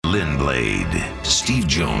Blade, Steve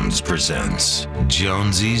Jones presents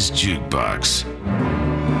Jonesy's Jukebox.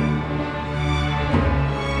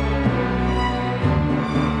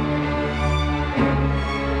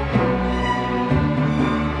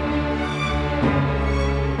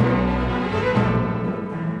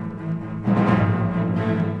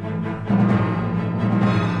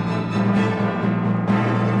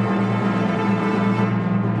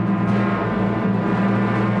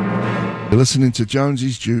 You're listening to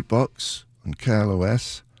Jonesy's Jukebox on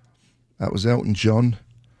KLOS. That was Elton John.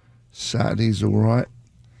 Saturday's All Right.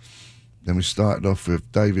 Then we started off with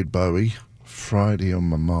David Bowie, Friday on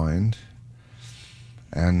My Mind.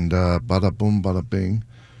 And bada boom, bada bing.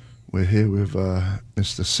 We're here with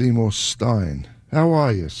Mr. Seymour Stein. How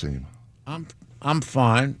are you, Seymour? I'm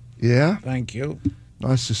fine. Yeah? Thank you.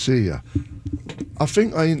 Nice to see you. I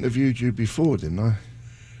think I interviewed you before, didn't I?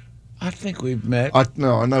 I think we've met.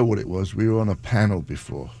 No, I know what it was. We were on a panel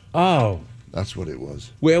before. Oh. That's what it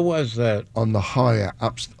was. Where was that? On the Hyatt,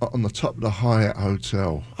 on the top of the Hyatt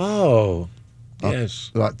Hotel. Oh, yes.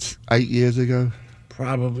 Like 8 years ago?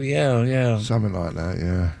 Probably, yeah. Something like that,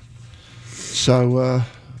 yeah. So,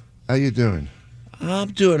 how you doing?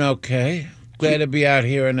 I'm doing okay. Glad to be out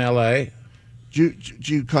here in L.A. Do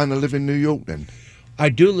you kind of live in New York then? I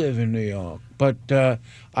do live in New York, but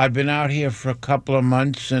I've been out here for a couple of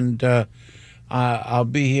months, and I'll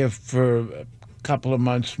be here for a couple of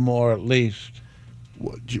months more at least.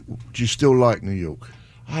 Do you still like New York?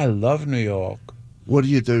 I love New York. What do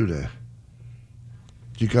you do there?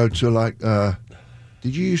 Do you go to like,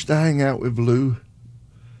 did you used to hang out with Lou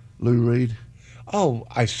Reed? Oh,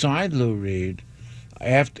 I signed Lou Reed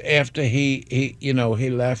after he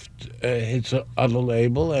left his other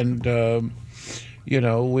label, and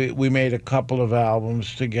we made a couple of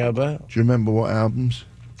albums together. Do you remember what albums?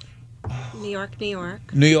 New York.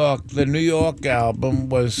 New York. The New York album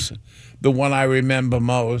was the one I remember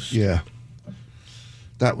most. Yeah.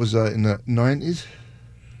 That was in the 90s?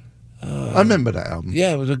 I remember that album.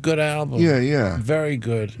 Yeah, it was a good album. Yeah. Very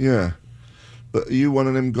good. Yeah. But are you one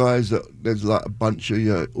of them guys that there's like a bunch of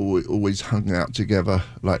you always hung out together,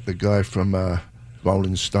 like the guy from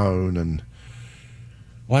Rolling Stone and...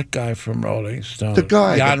 What guy from Rolling Stone? The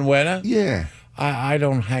guy. Jan Wenner? Yeah. I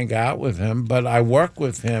don't hang out with him, but I work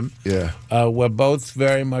with him. Yeah. We're both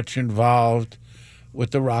very much involved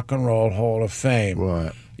with the Rock and Roll Hall of Fame.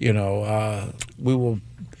 Right. We were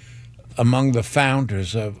among the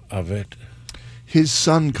founders of it. His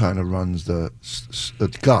son kind of runs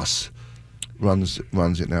Gus runs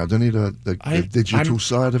it now, doesn't he? The digital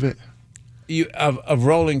side of it. Of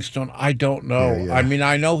Rolling Stone, I don't know. Yeah. I mean,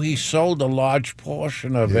 I know he sold a large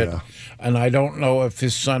portion of it, and I don't know if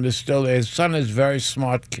his son is still there. His son is a very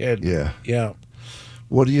smart kid. Yeah.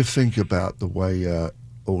 What do you think about the way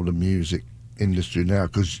all the music industry now?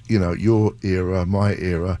 Because, your era, my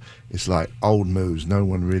era, it's like old news. No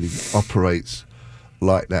one really operates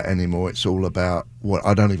like that anymore. It's all about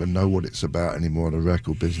I don't even know what it's about anymore, the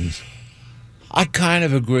record business. I kind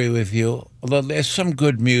of agree with you, although there's some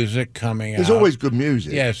good music coming out. There's always good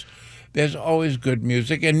music. Yes, there's always good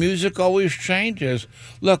music, and music always changes.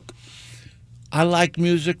 Look, I like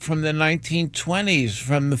music from the 1920s,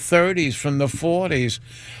 from the 30s, from the 40s.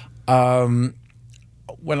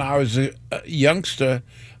 When I was a youngster,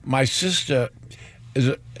 my sister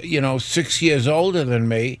is, 6 years older than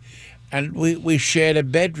me, and we shared a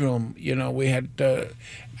bedroom. We had,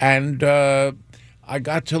 I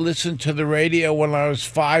got to listen to the radio when I was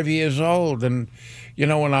 5 years old, and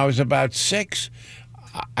when I was about 6,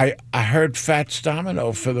 I heard Fats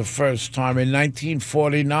Domino for the first time in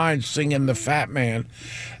 1949 singing "The Fat Man,"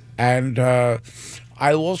 and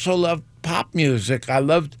I also loved pop music. I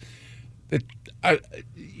loved I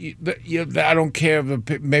don't care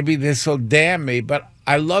if maybe this will damn me, but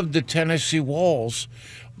I loved the Tennessee Waltz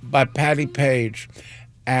by Patti Page,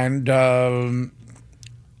 and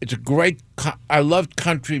it's a great. I loved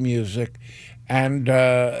country music, and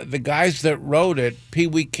the guys that wrote it, Pee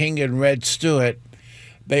Wee King and Red Stewart,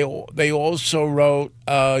 they also wrote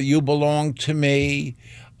 "You Belong to Me."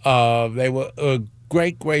 They were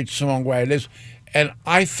great songwriters, and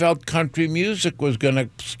I felt country music was going to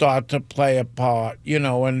start to play a part,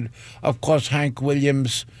 And of course, Hank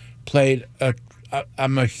Williams played.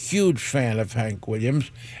 I'm a huge fan of Hank Williams,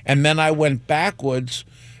 and then I went backwards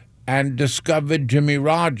and discovered Jimmy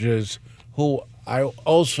Rogers, who I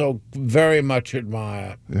also very much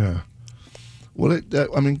admire. Yeah. Well,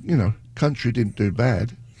 country didn't do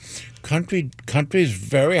bad. Country's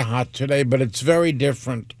very hot today, but it's very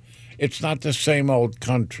different. It's not the same old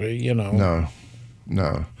country, No.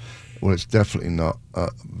 Well, it's definitely not.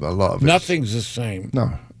 A lot of nothing's the same.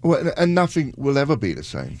 No, Well, and nothing will ever be the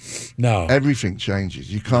same. No. Everything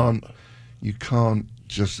changes. You can't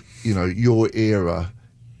just, your era,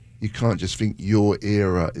 you can't just think your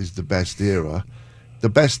era is the best era. The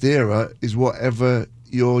best era is whatever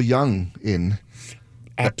you're young in.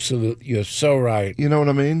 Absolutely. You're so right. You know what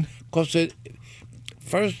I mean? Because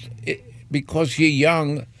because you're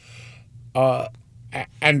young,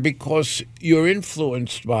 and because you're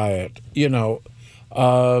influenced by it,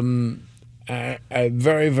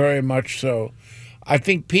 very, very much so. I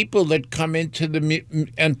think people that come into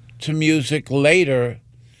into music later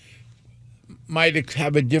might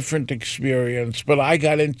have a different experience, but I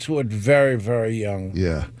got into it very, very young.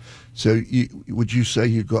 Yeah. So would you say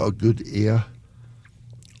you got a good ear?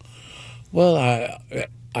 Well,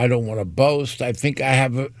 I don't want to boast. I think I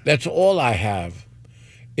have. That's all I have,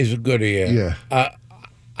 is a good ear. Yeah.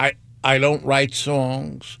 I don't write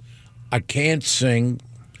songs. I can't sing.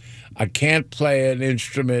 I can't play an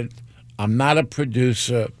instrument. I'm not a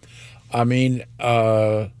producer. I mean,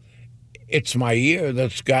 it's my ear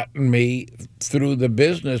that's gotten me through the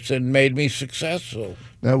business and made me successful.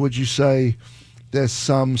 Now, would you say there's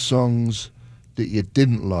some songs that you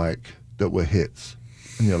didn't like that were hits,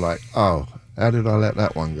 and you're like, oh, how did I let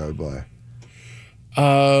that one go by?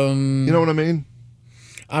 You know what I mean?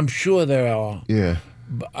 I'm sure there are. Yeah.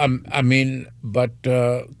 But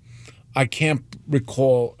I can't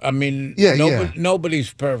recall. I mean,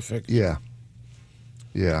 nobody's perfect. Yeah.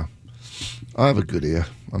 Yeah. I have a good ear.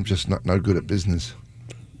 I'm just no good at business.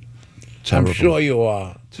 Terrible. I'm sure you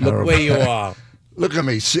are. Terrible. Look where you are. Look at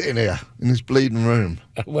me sitting here in this bleeding room.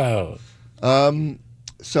 Well.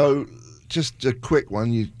 So, just a quick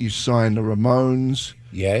one. You signed the Ramones.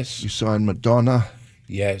 Yes. You signed Madonna.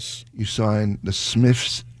 Yes. You signed the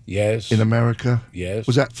Smiths. Yes. In America. Yes.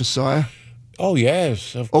 Was that for Sire? Oh,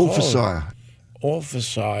 yes, of All course. for Sire. All for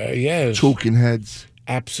Sire, yes. Talking Heads.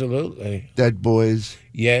 Absolutely. Dead Boys.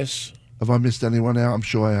 Yes. Have I missed anyone out? I'm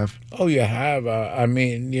sure I have. Oh, you have. I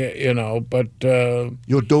mean, but...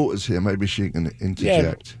 Your daughter's here. Maybe she can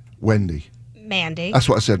interject. Yeah. Wendy. Mandy. That's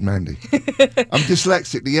what I said, Mandy. I'm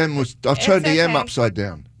dyslexic. The M was... I turned the M upside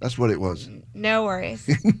down. That's what it was. No worries.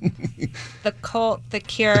 The Cult, The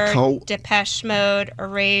Cure, Depeche Mode,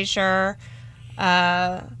 Erasure,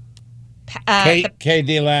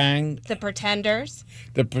 K.D. Lang. The Pretenders.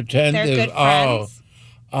 The Pretenders. They're good friends.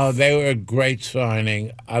 Oh, they were a great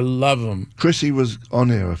signing. I love them. Chrissy was on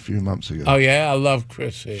here a few months ago. Oh, yeah? I love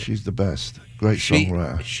Chrissy. She's the best. Great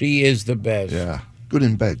songwriter. She is the best. Yeah. Good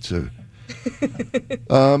in bed, too.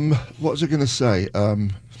 What was I going to say?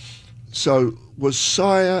 So, was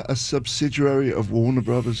Sire a subsidiary of Warner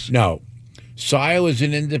Brothers? No. Sire was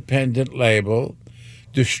an independent label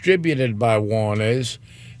distributed by Warner's.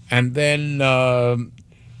 And then, I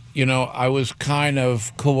was kind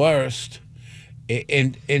of coerced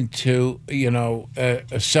into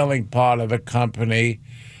a selling part of the company,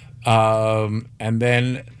 and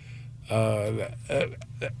then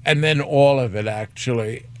all of it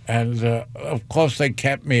actually, and of course they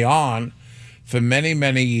kept me on for many,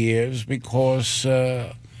 many years because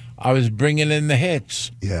I was bringing in the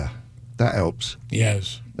hits. Yeah, that helps.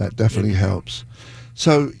 Yes, that definitely helps.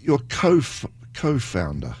 So your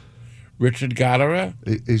co-founder, Richard Goddard,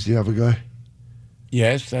 is the other guy.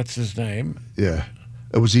 Yes, that's his name. Yeah.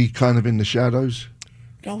 Was he kind of in the shadows?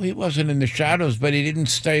 No, he wasn't in the shadows, but he didn't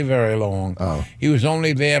stay very long. Oh. He was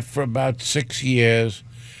only there for about 6 years,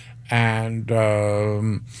 and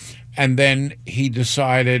then he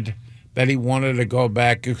decided that he wanted to go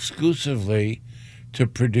back exclusively to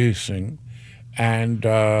producing, and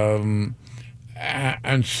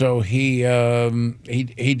so he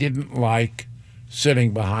didn't like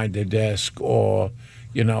sitting behind a desk or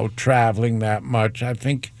traveling that much. I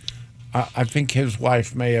think his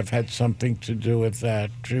wife may have had something to do with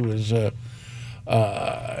that. She was, from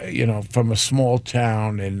a small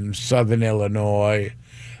town in southern Illinois,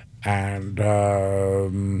 and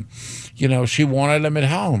she wanted him at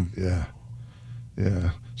home. Yeah, yeah.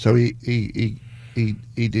 So he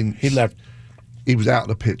didn't. He left. He was out of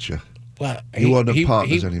the picture. Well, he wasn't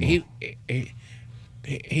partners anymore.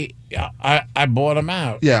 I bought him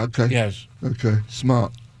out. Yeah. Okay. Yes. Okay.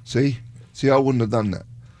 Smart. See, I wouldn't have done that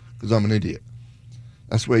because I'm an idiot.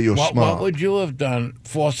 That's where you're smart. What would you have done?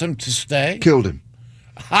 Force him to stay? Killed him.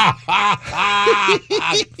 I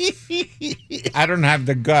don't have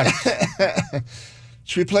the guts.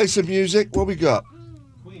 Should we play some music? What we got?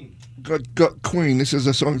 Queen. Got Queen. This is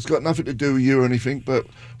a song. It's got nothing to do with you or anything, but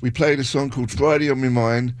we played a song called Friday on My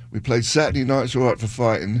Mind. We played Saturday Night's All Right for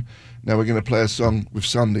Fighting. Now we're going to play a song with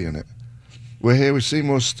Sunday in it. We're here with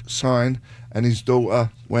Seymour Stein and his daughter,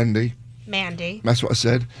 Wendy. Mandy. That's what I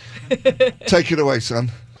said. Take it away,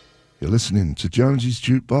 son. You're listening to Jonesy's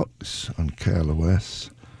Jukebox on KLOS.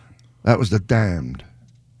 That was The Damned,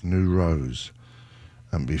 New Rose.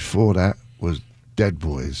 And before that was Dead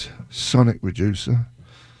Boys, Sonic Producer,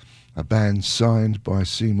 a band signed by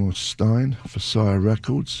Seymour Stein for Sire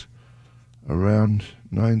Records around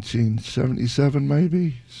 1977,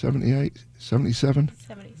 maybe? 78? 77?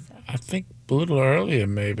 77. I think a little earlier,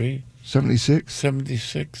 maybe. 76?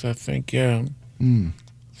 76, I think, yeah.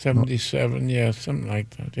 77, yeah, something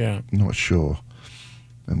like that, yeah. Not sure.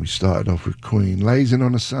 And we started off with Queen, Lazing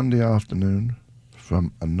on a Sunday Afternoon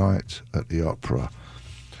from A Night at the Opera.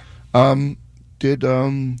 Did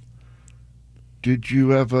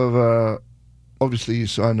you ever, obviously you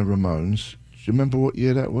signed the Ramones. Do you remember what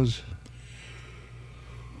year that was?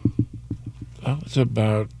 That was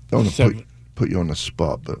about... I don't want to put you on the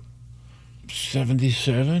spot, but...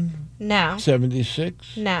 77? No.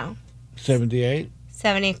 76? No. 78?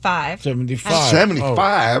 75. 75.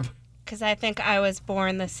 75? Because I think I was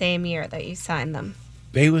born the same year that you signed them.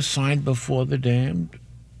 They were signed before The Damned?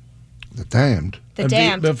 The Damned? The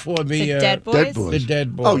Damned. Before the Dead Boys? Dead Boys. The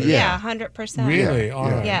Dead Boys. Oh, yeah. 100%. Really? Yeah, All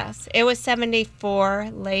yeah. right. Yes. It was 74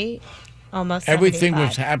 late, almost Everything 75.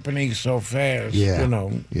 was happening so fast, Yeah. you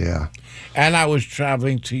know. Yeah. And I was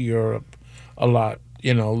traveling to Europe a lot,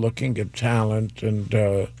 you know, looking at talent and...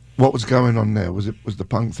 What was going on there? Was the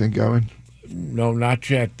punk thing going? No, not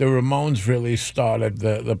yet. The Ramones really started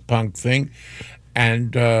the punk thing.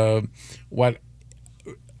 And what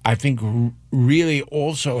I think really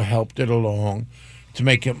also helped it along to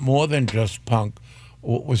make it more than just punk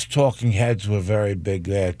was Talking Heads were very big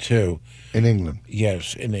there, too. In England?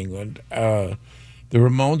 Yes, in England. The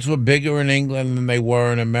Ramones were bigger in England than they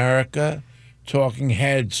were in America. Talking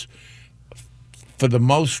Heads, for the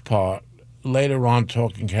most part, later on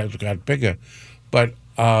Talking Heads got bigger, but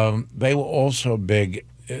they were also big.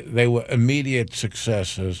 They were immediate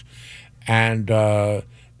successes, and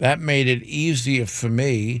that made it easier for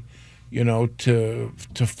me, you know, to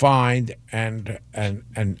find and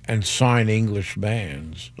sign English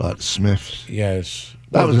bands. Like the Smiths? Yes.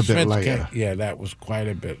 That was the a bit Smiths later. Yeah, that was quite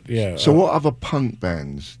a bit, yeah. So what other punk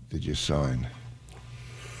bands did you sign?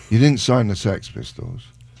 You didn't sign the Sex Pistols?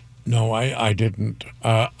 No, I didn't.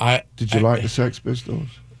 Did you like the Sex Pistols?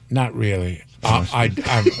 Not really. But I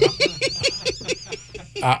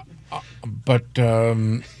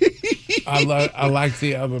like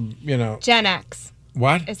the other, you know. Gen X.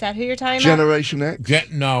 What? Is that who you're talking Generation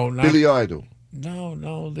X? No, not Billy Idol?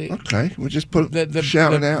 No. Okay, we'll just put the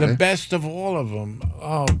shouting out the there. best of all of them.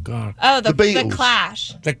 Oh God. Oh, the Beatles.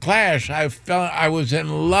 Clash. The Clash. I was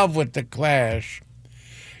in love with the Clash,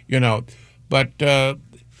 you know, but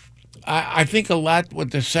I think a lot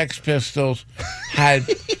with the Sex Pistols had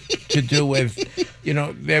to do with, you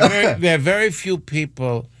know, there are very few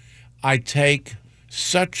people I take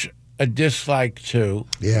such a dislike to.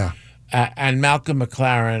 Yeah. And Malcolm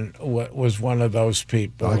McLaren was one of those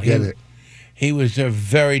people. I get it. He was a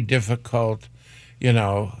very difficult, you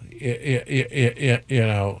know, you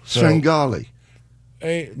know. So, Svengali?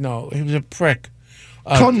 no, he was a prick.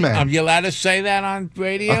 Con man? Are you allowed to say that on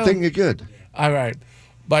radio? I think you're good. All right,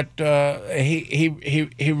 but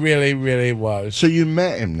he really, really was. So you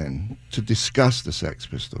met him then to discuss the Sex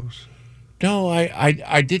Pistols? No,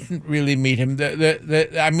 I didn't really meet him.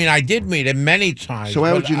 I mean, I did meet him many times. So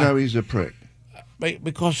how would you know he's a prick?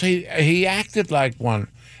 Because he acted like one.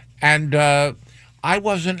 And I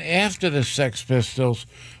wasn't after the Sex Pistols,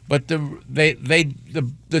 but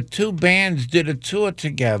the two bands did a tour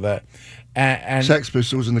together, and Sex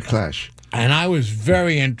Pistols and the Clash. And I was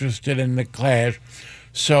very interested in the Clash,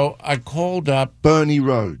 so I called up Bernie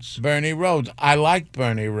Rhodes. Bernie Rhodes. I liked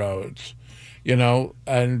Bernie Rhodes, you know,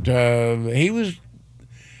 and he was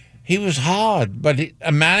hard, but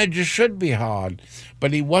a manager should be hard,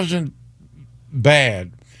 but he wasn't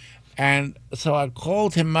bad. And so I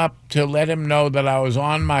called him up to let him know that I was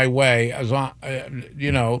on my way,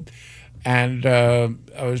 you know, and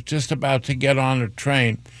I was just about to get on a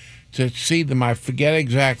train to see them. I forget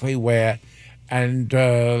exactly where, and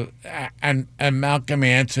Malcolm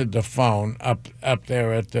answered the phone up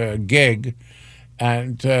there at the gig,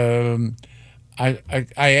 and I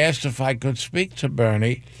asked if I could speak to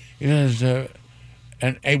Bernie. He says,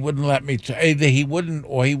 and he wouldn't let me. Either he wouldn't,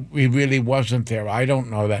 or he really wasn't there. I don't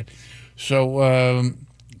know that. So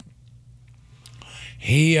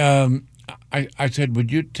I said,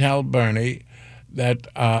 would you tell Bernie that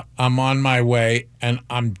I'm on my way and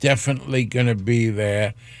I'm definitely going to be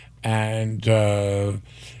there, and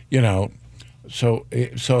you know, so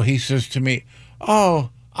he says to me, oh,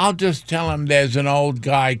 I'll just tell him there's an old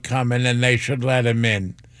guy coming and they should let him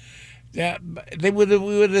in. Yeah, we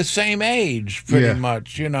were the same age, pretty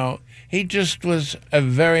much. You know, he just was a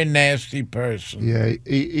very nasty person. Yeah,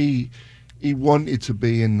 he wanted to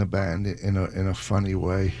be in the band in a funny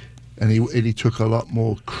way, and he took a lot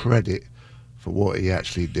more credit for what he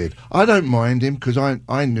actually did. I don't mind him because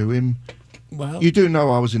I knew him. Well, you do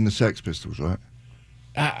know I was in the Sex Pistols, right?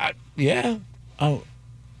 Yeah. Oh.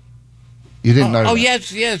 You didn't know? Oh,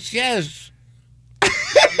 that? yes.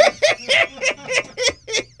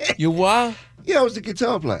 You were? Yeah, I was the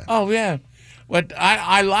guitar player. Oh, yeah. But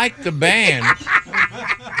I liked the band.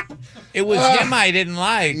 It was him I didn't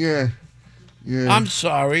like. Yeah. I'm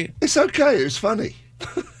sorry. It's okay. It's funny.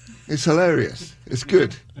 It's hilarious. It's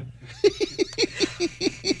good.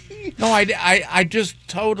 No, I just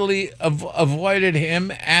totally avoided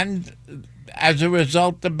him, and as a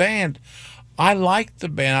result, the band. I liked the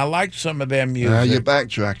band. I liked some of their music. You're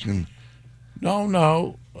backtracking.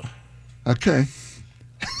 No. Okay.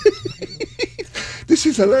 This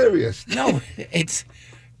is hilarious. No, it's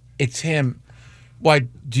him. Why,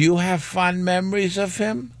 do you have fond memories of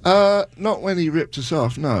him? Not when he ripped us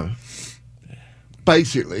off, no.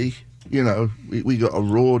 Basically, you know, we got a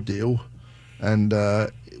raw deal, and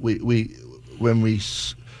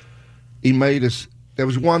he made us. There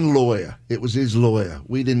was one lawyer. It was his lawyer.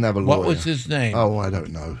 We didn't have a lawyer. What was his name? Oh, I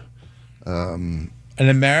don't know. An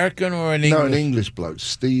American or an English? No, an English bloke.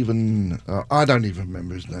 Stephen. I don't even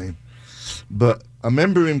remember his name. But I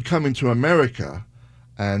remember him coming to America,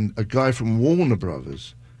 and a guy from Warner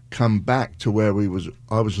Brothers come back to where I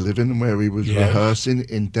was living and where he was rehearsing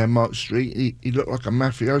in Denmark Street. He looked like a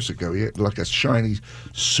mafioso guy. He had like a shiny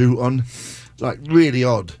suit on, like really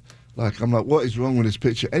odd. Like, I'm like, what is wrong with this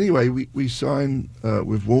picture? Anyway, we signed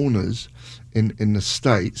with Warner's in the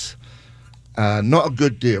States. Not a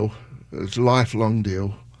good deal. It was a lifelong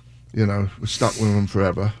deal. You know, we're stuck with them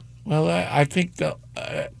forever. Well, I think,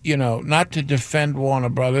 you know, not to defend Warner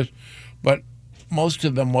Brothers, but most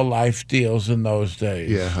of them were life deals in those days.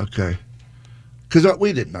 Yeah, okay. Because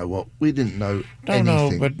we didn't know anything.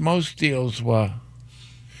 No, but most deals were.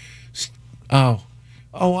 I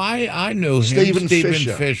knew him. Stephen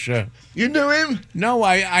Fisher. You knew him? No,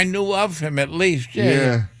 I knew of him at least.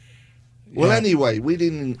 Yeah. Well, anyway, we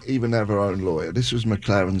didn't even have our own lawyer. This was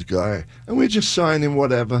McLaren's guy, and we're just signing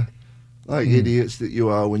whatever, like idiots that you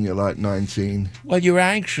are when you're like 19. Well, you're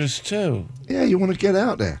anxious too. Yeah, you want to get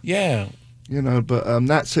out there. Yeah. You know, but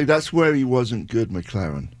that's where he wasn't good,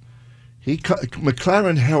 McLaren.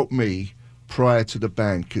 McLaren helped me prior to the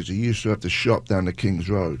band because he used to have the shop down the King's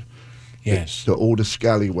Road. Yes. That all the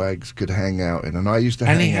scallywags could hang out in, and I used to.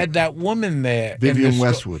 And he had that woman there, Vivian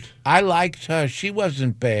Westwood. I liked her. She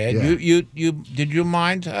wasn't bad. Yeah. You did you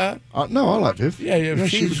mind her? No, I liked Viv. Yeah,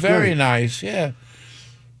 she was very great. Nice. Yeah.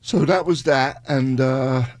 So that was that, and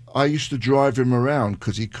I used to drive him around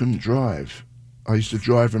because he couldn't drive. I used to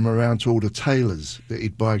drive him around to all the tailors that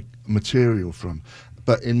he'd buy material from,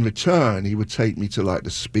 but in return he would take me to like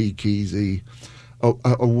the Speakeasy,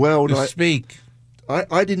 a world. Speak.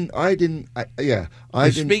 I didn't.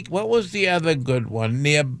 Speak. What was the other good one?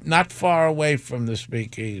 Not far away from the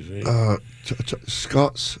Speakeasy.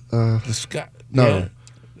 Scott's. The Scott. No. Yeah,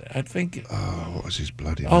 I think. What was his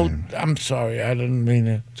bloody name? Oh, I'm sorry. I didn't mean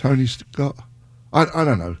it. Tony Scott. I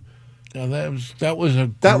don't know. No, that was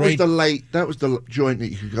a. That was the joint that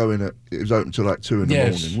you could go in at. It was open till like 2 in the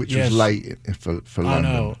morning, which was late for London.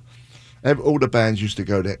 I know. All the bands used to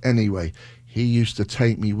go there anyway. He used to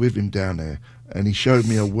take me with him down there. And he showed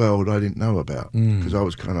me a world I didn't know about because I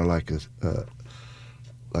was kind of like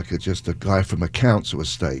just a guy from a council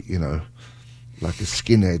estate, you know, like a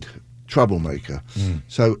skinhead troublemaker.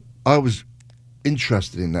 So I was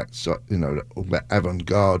interested in that, you know, all that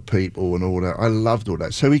avant-garde people and all that. I loved all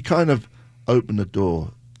that. So he kind of opened the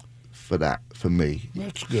door for that for me.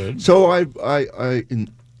 That's good. So I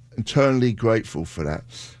internally grateful for that.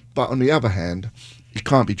 But on the other hand, he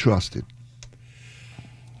can't be trusted.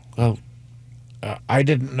 Well. I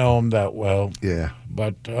didn't know him that well. Yeah.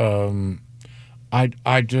 But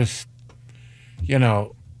I just, you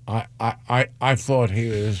know, I thought he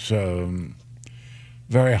was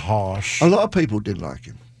very harsh. A lot of people did like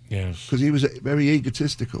him. Yes. Because he was very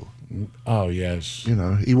egotistical. Oh, yes. You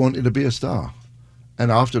know, he wanted to be a star. And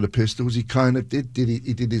after the Pistols, he kind of he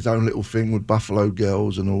did his own little thing with Buffalo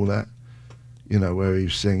Girls and all that. You know, where he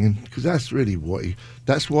was singing. Because that's really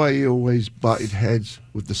that's why he always butted heads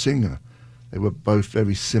with the singer. They were both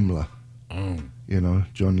very similar, you know,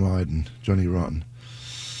 John Lydon, Johnny Rotten.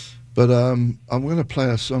 But I'm going to play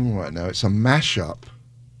a song right now. It's a mashup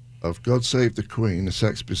of God Save the Queen, the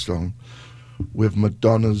Sex Pistols song, with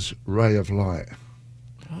Madonna's Ray of Light.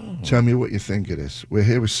 Tell me what you think of this. We're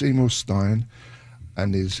here with Seymour Stein,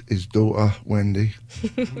 and his daughter, Wendy.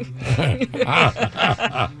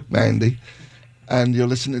 Mandy. And you're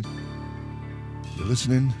listening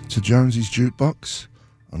to Jonesy's Jukebox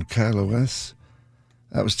on KLOS.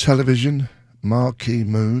 That was Television, Marquee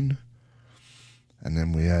Moon. And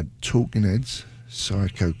then we had Talking Heads,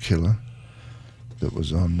 Psycho Killer, that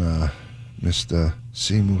was on Mr.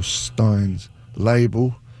 Seymour Stein's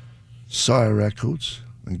label, Sire Records,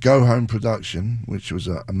 and Go Home Production, which was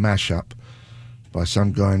a mashup by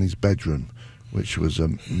some guy in his bedroom, which was a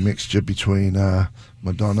mixture between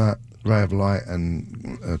Madonna, Ray of Light,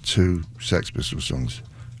 and two Sex Pistols songs.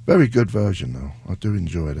 Very good version, though. I do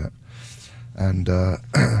enjoy that. And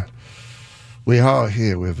we are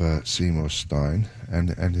here with Seymour Stein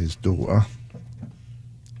and his daughter.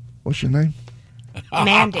 What's your name?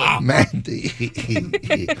 Mandy. Mandy.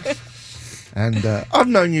 And I've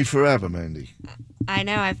known you forever, Mandy. I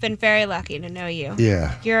know. I've been very lucky to know you.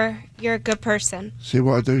 Yeah. You're a good person. See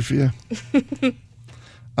what I do for you?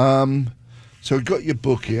 So we got your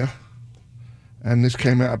book here, and this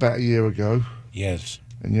came out about a year ago. Yes.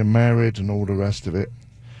 And you're married and all the rest of it.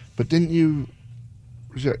 But didn't you...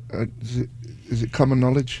 Is it common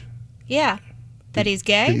knowledge? Yeah. That he's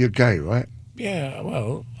gay? That you're gay, right? Yeah,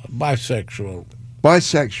 well, bisexual.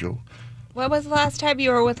 Bisexual? When was the last time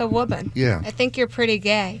you were with a woman? Yeah. I think you're pretty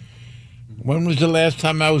gay. When was the last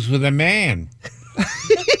time I was with a man?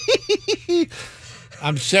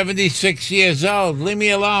 I'm 76 years old. Leave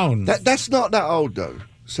me alone. That's not that old, though.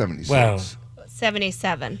 76. Well,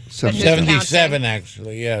 77. 77,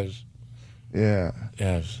 actually, yes. Yeah.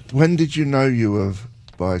 Yes. When did you know you were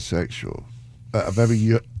bisexual? At a very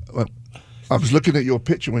young... I was looking at your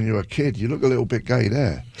picture when you were a kid. You look a little bit gay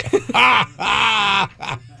there.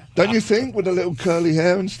 Don't you think, with the little curly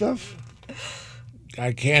hair and stuff?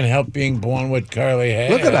 I can't help being born with curly hair.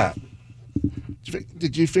 Look at that.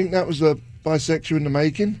 Did you think that was a bisexual in the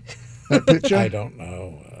making? That picture? I don't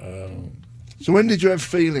know. So when did you have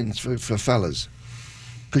feelings for fellas?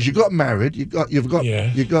 Because you got married. You got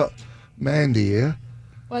Mandy here.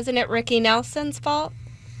 Wasn't it Ricky Nelson's fault?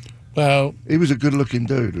 Well, he was a good-looking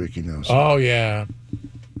dude, Ricky Nelson. Oh yeah.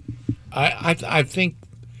 I think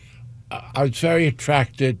I was very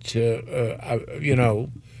attracted to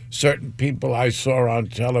certain people I saw on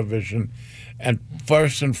television, and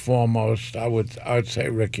first and foremost, I would say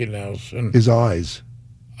Ricky Nelson. His eyes.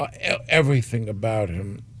 Everything about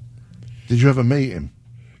him. Did you ever meet him?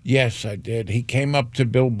 Yes, I did. He came up to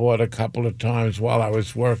Billboard a couple of times while I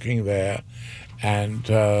was working there, and.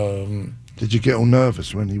 Did you get all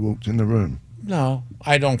nervous when he walked in the room? No,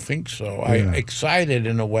 I don't think so. Yeah. I excited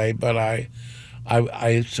in a way, but I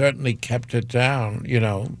certainly kept it down.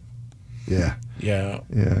 Yeah. Yeah.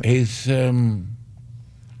 Yeah. He's.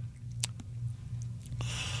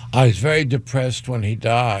 I was very depressed when he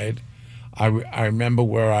died. I remember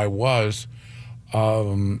where I was.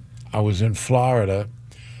 I was in Florida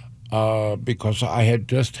because I had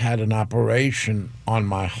just had an operation on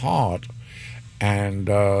my heart, and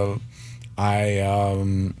I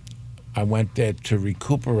went there to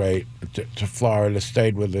recuperate to Florida.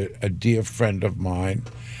 Stayed with a dear friend of mine,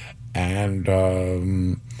 and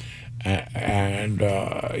I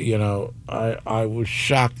was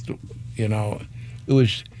shocked. It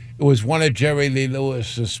was one of Jerry Lee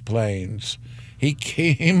Lewis's planes.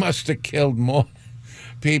 He must have killed more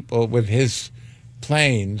people with his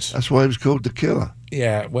planes. That's why he was called the Killer.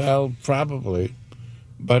 Yeah, well, probably.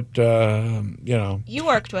 But, You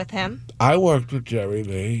worked with him. I worked with Jerry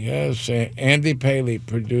Lee, yes. Andy Paley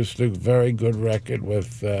produced a very good record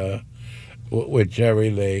with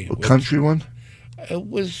Jerry Lee. A country one? It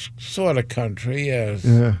was sort of country, yes.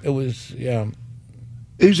 Yeah. It was, yeah.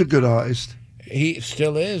 He was a good artist. He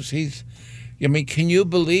still is. Can you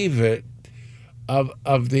believe it?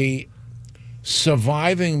 Of the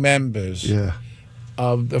surviving members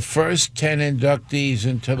of the first 10 inductees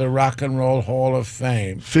into the Rock and Roll Hall of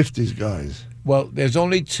Fame. 50s guys. Well, there's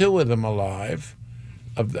only 2 of them alive,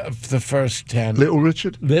 of the first 10. Little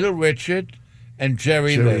Richard? Little Richard and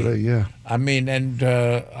Jerry Lee. Jerry Lee, yeah. I mean, and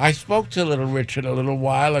I spoke to Little Richard a little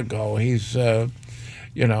while ago. He's,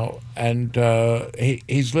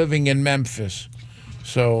 he's living in Memphis.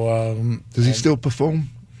 So does he still perform?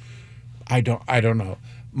 I don't know.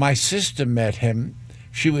 My sister met him.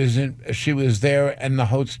 She was there in the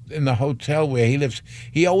hotel where he lives.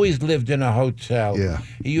 He always lived in a hotel. Yeah.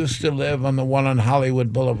 He used to live on the one on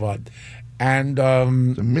Hollywood Boulevard. And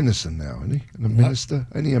he's a minister now, isn't he? A minister?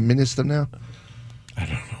 Ain't he a minister now? I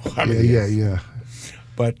don't know. Yeah.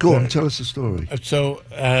 But go on, tell us the story. So,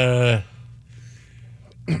 Anne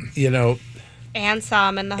saw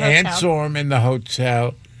him in the hotel. Anne saw him in the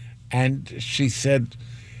hotel, and she said,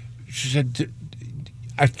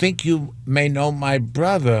 I think you may know my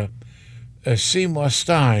brother, Seymour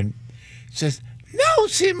Stein. Says, no,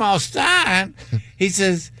 Seymour Stein. He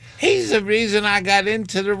says, he's the reason I got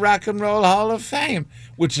into the Rock and Roll Hall of Fame,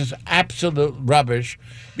 which is absolute rubbish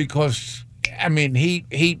because, I mean,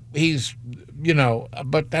 he's, you know,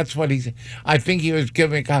 but that's what he's, I think he was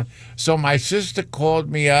giving. So my sister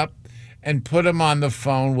called me up and put him on the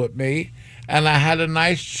phone with me, and I had a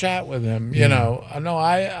nice chat with him, you know. No,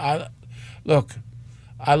 I look,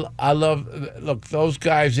 I love, look, those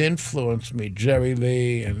guys influenced me, Jerry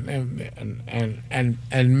Lee and many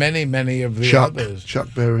of the others.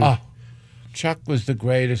 Chuck Berry. Oh, Chuck was the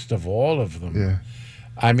greatest of all of them. Yeah.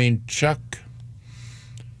 I mean, Chuck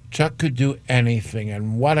could do anything,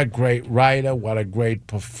 and what a great writer, what a great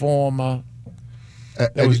performer.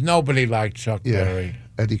 There was nobody like Chuck Berry.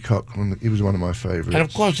 Eddie Cochran, he was one of my favorites. And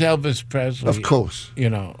of course, Elvis Presley. Of course.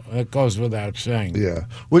 You know, it goes without saying. Yeah.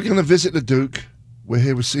 We're going to visit the Duke. We're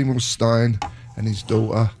here with Seymour Stein and his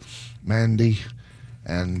daughter, Mandy.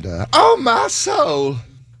 And, oh, my soul!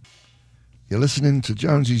 You're listening to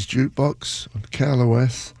Jonesy's Jukebox on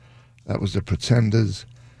KLOS. That was the Pretenders'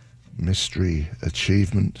 Mystery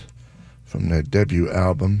Achievement from their debut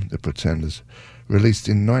album, The Pretenders, released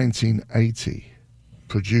in 1980,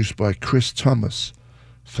 produced by Chris Thomas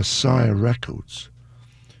for Sire Records.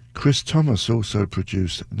 Chris Thomas also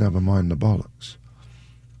produced Nevermind the Bollocks.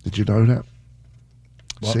 Did you know that?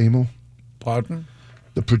 What? Seymour? Pardon?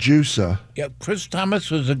 The producer. Yeah, Chris Thomas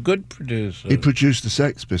was a good producer. He produced the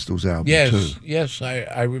Sex Pistols album too. Yes,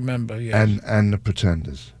 I remember, yes. And the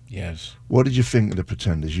Pretenders. Yes. What did you think of the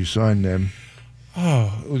Pretenders? You signed them.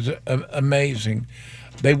 Oh, it was amazing.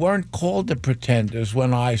 They weren't called the Pretenders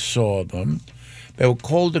when I saw them. They were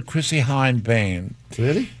called the Chrissie Hynde Band.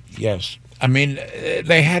 Really? Yes. I mean,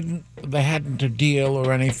 they hadn't a deal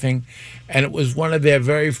or anything, and it was one of their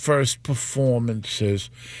very first performances,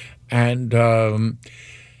 and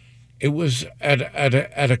it was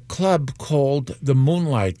at a club called the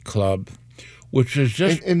Moonlight Club, which was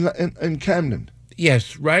just in Camden.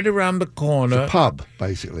 Yes, right around the corner. It's a pub,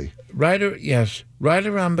 basically. Right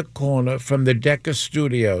around the corner from the Decca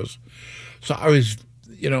Studios. So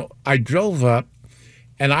I drove up,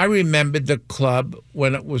 and I remembered the club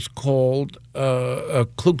when it was called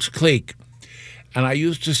Klux Clique. And I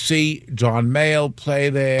used to see John Mayall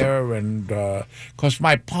play there, and because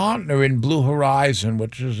my partner in Blue Horizon,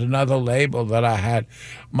 which is another label that I had,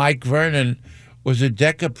 Mike Vernon, was a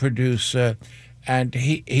Decca producer, and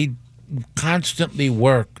he constantly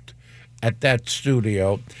worked at that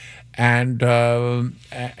studio, and a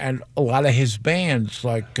lot of his bands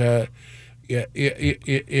like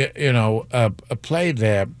played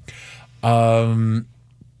there,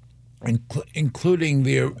 including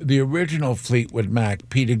the original Fleetwood Mac,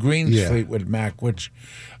 Peter Green's Fleetwood Mac, which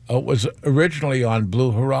was originally on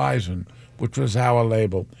Blue Horizon, which was our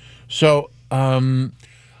label. So I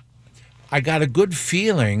got a good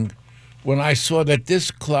feeling when I saw that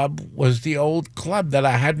this club was the old club that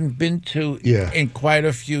I hadn't been to in quite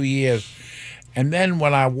a few years. And then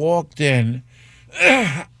when I walked in,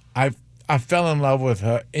 I fell in love with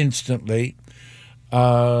her instantly.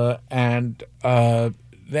 Then,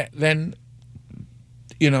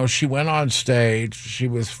 she went on stage. She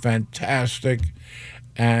was fantastic.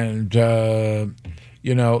 And, and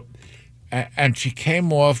she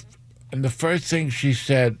came off, and the first thing she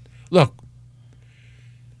said, look,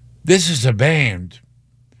 this is a band.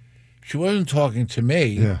 She wasn't talking to me.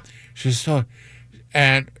 Yeah. She said,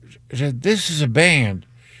 this is a band.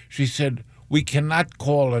 She said, we cannot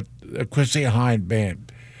call it a Chrissie Hynde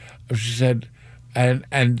Band. She said, and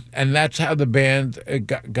that's how the band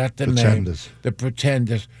got the name. The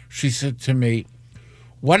Pretenders. She said to me,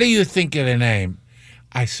 what do you think of the name?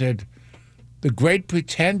 I said, The Great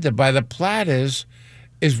Pretender by the Platters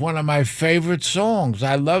is one of my favorite songs.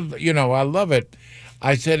 I love it.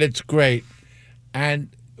 I said, it's great. And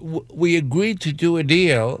we agreed to do a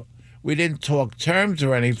deal. We didn't talk terms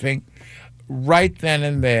or anything. Right then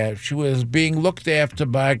and there, she was being looked after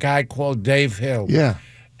by a guy called Dave Hill. Yeah.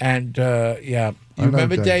 And, you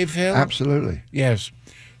remember Dave Hill? Absolutely. Yes.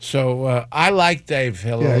 So I like Dave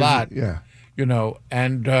Hill a lot. Yeah.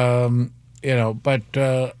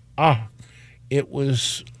 It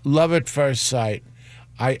was love at first sight.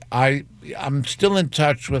 I'm still in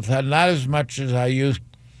touch with her, not as much as I used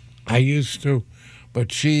to,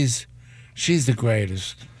 but she's the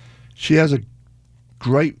greatest. She has a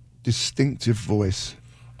great distinctive voice.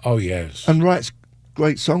 Oh yes. And writes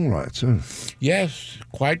great songwriter too. Yes,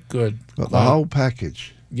 quite good. Got the whole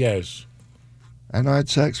package. Yes. And I had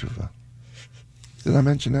sex with her. Did I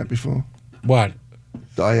mention that before? What?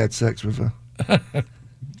 That I had sex with her.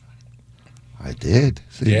 I did.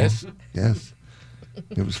 Seymour. Yes? Yes.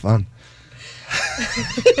 It was fun.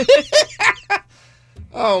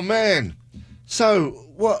 Oh, man. So,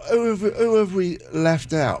 who have we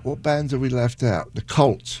left out? What bands have we left out? The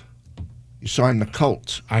Cult. You signed the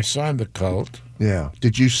Cult. I signed the Cult. Yeah.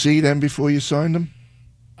 Did you see them before you signed them?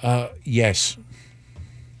 Yes.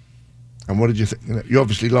 And what did you think? You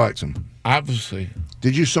obviously liked them. Obviously.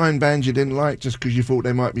 Did you sign bands you didn't like just because you thought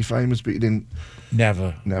they might be famous, but you didn't?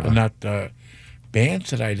 Never. Never. Not bands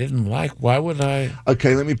that I didn't like. Why would I?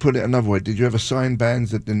 Okay, let me put it another way. Did you ever sign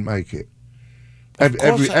bands that didn't make it?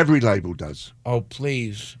 Every label does. Oh,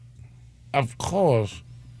 please. Of course.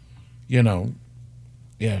 You know.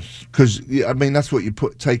 Yes. Because, I mean, that's what you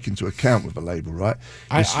take into account with a label, right?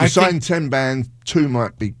 You sign 10 bands, 2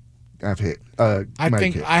 might have hit. I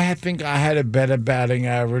think I had a better batting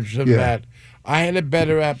average than that. I had a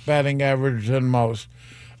better batting average than most.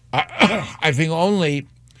 I think only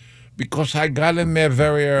because I got in there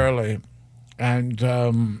very early. And,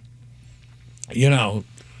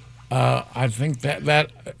 I think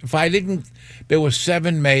that if I didn't, there were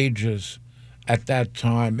 7 majors at that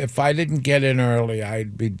time. If I didn't get in early,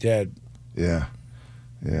 I'd be dead. Yeah,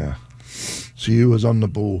 yeah. So you was on the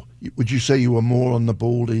ball. Would you say you were more on the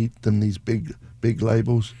ball than these big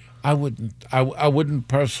labels? I wouldn't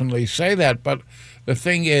personally say that, but the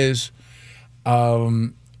thing is,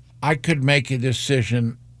 I could make a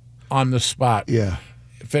decision on the spot. Yeah.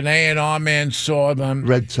 If an A&R man saw them,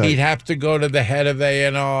 red tape. He'd have to go to the head of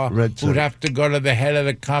A&R. Red tape. Who'd have to go to the head of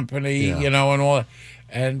the company, Yeah. and all.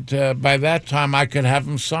 And by that time, I could have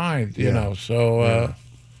them signed, you know. So,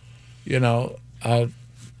 yeah.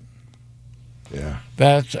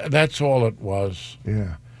 That's all it was.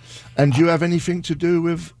 Yeah. And do you have anything to do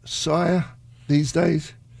with Sire these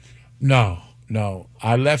days? No.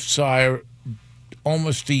 I left Sire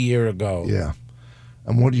almost a year ago. Yeah.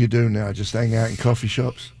 And what do you do now? Just hang out in coffee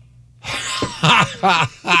shops?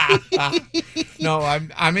 No,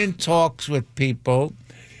 I'm in talks with people.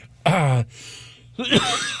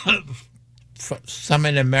 Some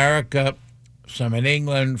in America, some in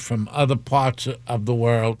England, from other parts of the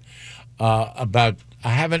world. I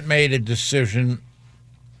haven't made a decision,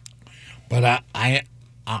 but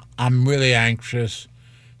I'm really anxious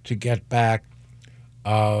to get back.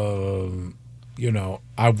 I've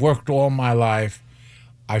worked all my life.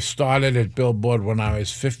 I started at Billboard when I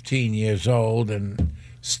was 15 years old and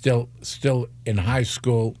still in high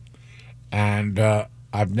school, and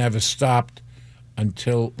I've never stopped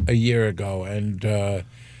until a year ago, and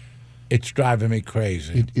it's driving me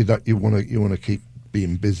crazy. You want to keep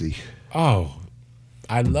being busy. Oh,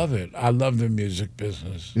 I love it. I love the music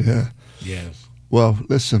business. Yeah. Yes. Well,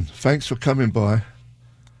 listen, thanks for coming by.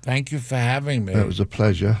 Thank you for having me. It was a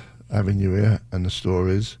pleasure having you here and the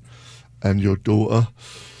stories. And your daughter,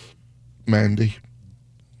 Mandy.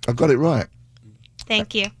 I got it right.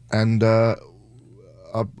 Thank you. And you're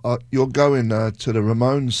going to the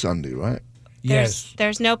Ramones Sunday, right? Yes.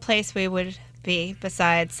 There's no place we would be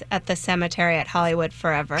besides at the cemetery at Hollywood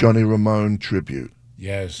Forever. Johnny Ramone tribute.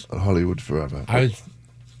 Yes. At Hollywood Forever.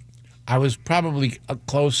 I was probably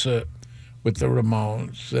closer with the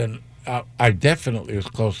Ramones than I definitely was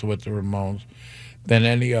closer with the Ramones than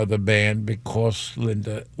any other band because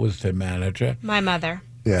Linda was their manager. My mother.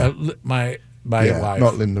 Yeah. My wife.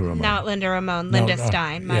 Not Linda Ramone. Not Linda Ramone. Linda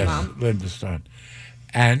Stein, my mom. Linda Stein.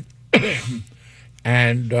 And and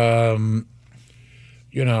and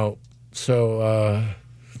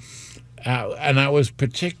I was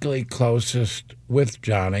particularly closest with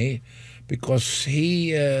Johnny because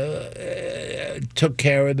he took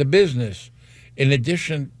care of the business in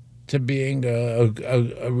addition to being a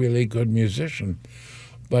really good musician.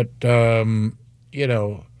 But I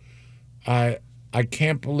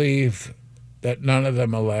can't believe that none of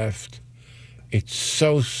them are left. It's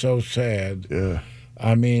so sad. Yeah.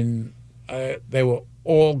 I mean, they were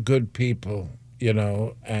all good people,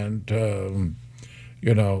 and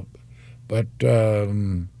but I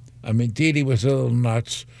mean, Dee Dee was a little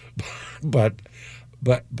nuts, but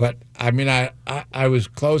I mean, I was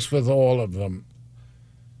close with all of them.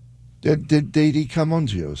 Did Dee Dee come on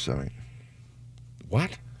to you or something?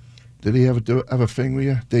 What? Did he have a thing with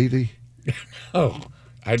you, Dee Dee? Oh,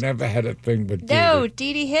 I never had a thing with Dee Dee. No,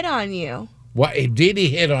 Dee Dee hit on you. What? Dee Dee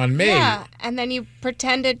hit on me? Yeah, and then you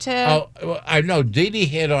pretended to... Oh, well, I know. Dee Dee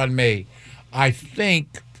hit on me. I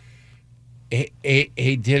think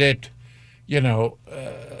he did it,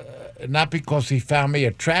 not because he found me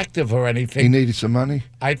attractive or anything. He needed some money?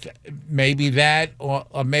 Maybe that, or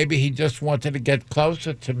maybe he just wanted to get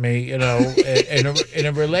closer to me, in a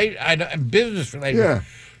business relationship. Yeah.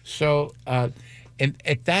 So, and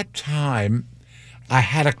at that time, I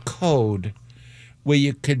had a code where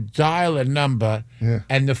you could dial a number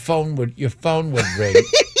and your phone would ring.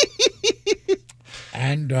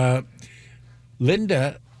 And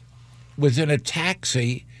Linda was in a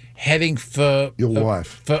taxi heading for your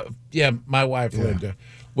wife. My wife Linda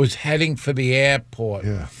was heading for the airport.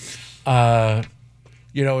 Yeah. And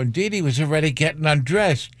Dee Dee was already getting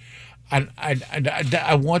undressed, and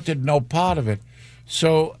I wanted no part of it.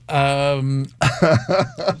 So so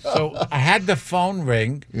I had the phone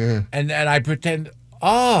ring, and then I pretend.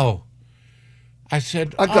 I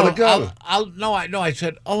said, I gotta go. I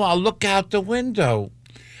said, I'll look out the window.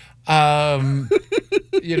 And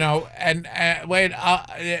wait.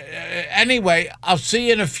 Anyway, I'll see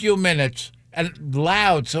you in a few minutes. And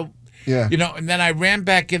loud, so And then I ran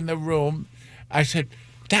back in the room. I said,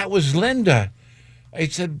 that was Linda. I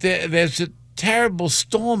said, there's a terrible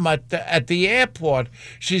storm at the airport.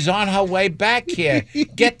 She's on her way back here.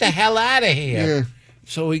 Get the hell out of here. Yeah.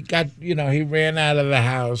 So he ran out of the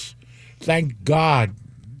house. Thank God.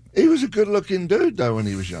 He was a good-looking dude, though, when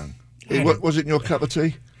he was young. Was it your cup of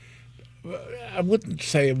tea? I wouldn't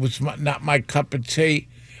say it was not my cup of tea.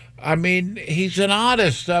 I mean, he's an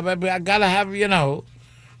artist. I got to have, you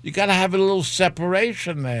got to have a little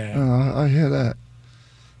separation there. Oh, I hear that.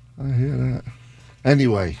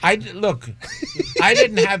 Anyway. I didn't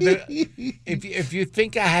have the... If you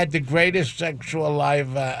think I had the greatest sexual life,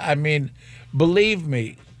 believe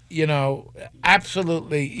me,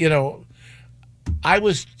 absolutely, I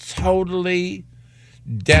was totally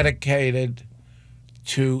dedicated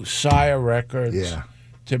to Sire Records,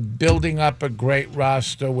 to building up a great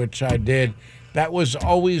roster, which I did. That was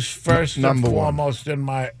always first and foremost in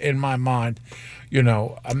my mind,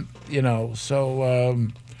 yes.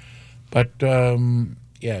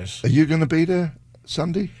 Are you going to be there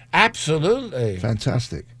Sunday? Absolutely.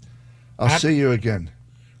 Fantastic. I'll see you again.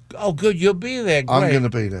 Oh, good. You'll be there. Great. I'm going to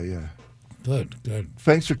be there, yeah. Good.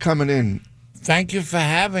 Thanks for coming in. Thank you for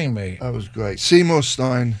having me. That was great. Seymour,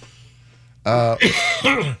 Stein. We're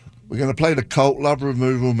going to play the Cult Love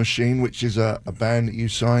Removal Machine, which is a band that you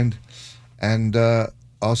signed. And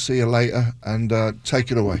I'll see you later, and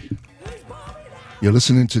take it away. You're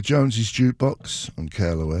listening to Jonesy's Jukebox on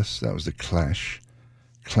KLOS. That was The Clash,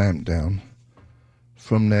 Clamped Down,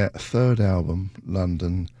 from their third album,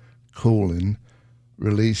 London Calling,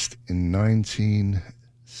 released in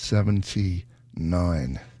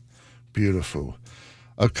 1979. Beautiful.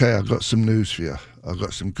 Okay, I've got some news for you. I've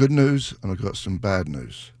got some good news and I've got some bad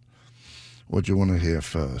news. What do you want to hear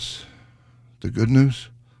first? The good news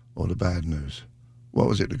or the bad news? What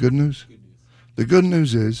was it, the good news? Good news. The good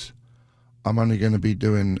news is I'm only going to be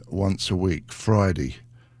doing once a week, Friday,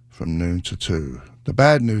 from noon to 2. The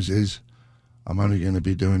bad news is I'm only going to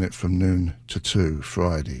be doing it from noon to 2,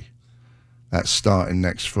 Friday. That's starting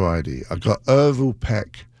next Friday. I got Ervil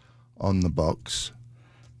Peck on the box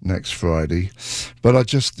next Friday, but I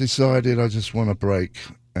just decided I just want a break,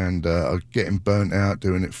 and I'm getting burnt out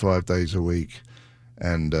doing it 5 days a week,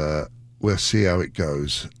 and we'll see how it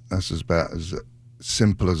goes. That's about as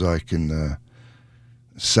simple as I can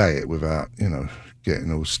say it without,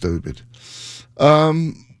 getting all stupid.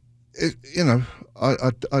 I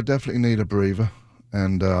definitely need a breather,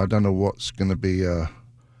 and I don't know what's going to be,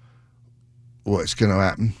 what's going to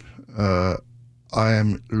happen. I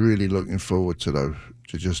am really looking forward to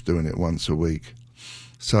just doing it once a week.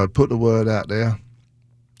 So I put the word out there.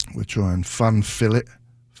 We'll try and fill it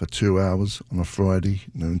for 2 hours on a Friday,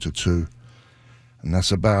 noon to 2. And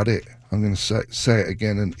that's about it. I'm going to say it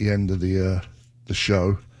again at the end of the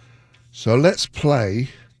show. So let's play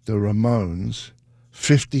the Ramones,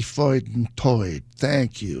 55 and Toyd.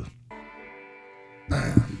 Thank you.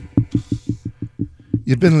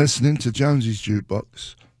 You've been listening to Jonesy's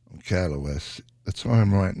Jukebox on KLOS. The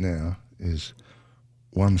time right now is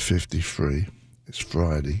 1:53. It's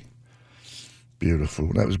Friday.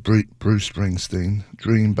 Beautiful. That was Bruce Springsteen,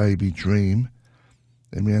 Dream Baby Dream.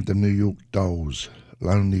 Then we had the New York Dolls,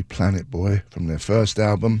 Lonely Planet Boy, from their first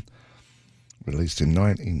album, released in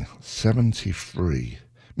 1973.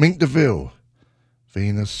 Mink DeVille,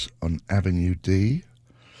 Venus on Avenue D.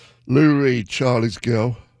 Lou Reed, Charlie's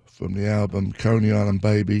Girl, from the album Coney Island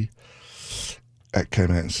Baby. That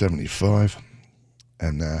came out in 75.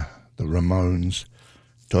 And the Ramones,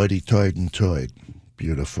 Toity Toyd and Toyd.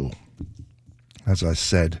 Beautiful. As I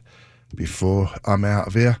said before, I'm out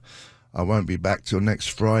of here. I won't be back till next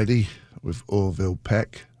Friday with Orville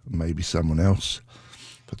Peck, maybe someone else,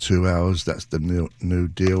 for 2 hours. That's the new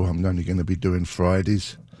deal. I'm only going to be doing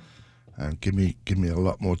Fridays, and give me a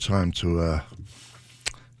lot more time to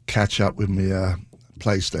catch up with my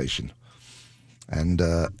PlayStation and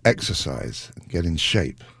exercise and get in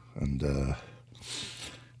shape. And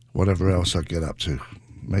whatever else I get up to.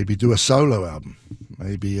 Maybe do a solo album.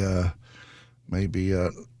 Maybe a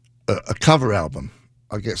cover album.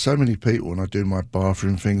 I get so many people when I do my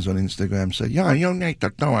bathroom things on Instagram say, yeah, you need to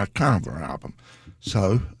do a cover album.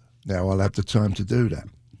 So now I'll have the time to do that.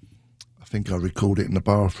 I think I'll record it in the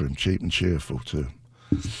bathroom, cheap and cheerful too.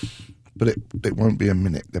 But it won't be a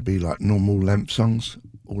minute. There'll be like normal length songs.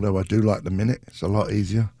 Although I do like the minute, it's a lot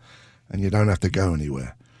easier and you don't have to go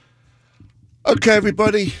anywhere. Okay,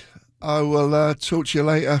 everybody, I will talk to you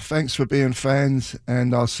later. Thanks for being fans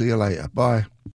and I'll see you later. Bye.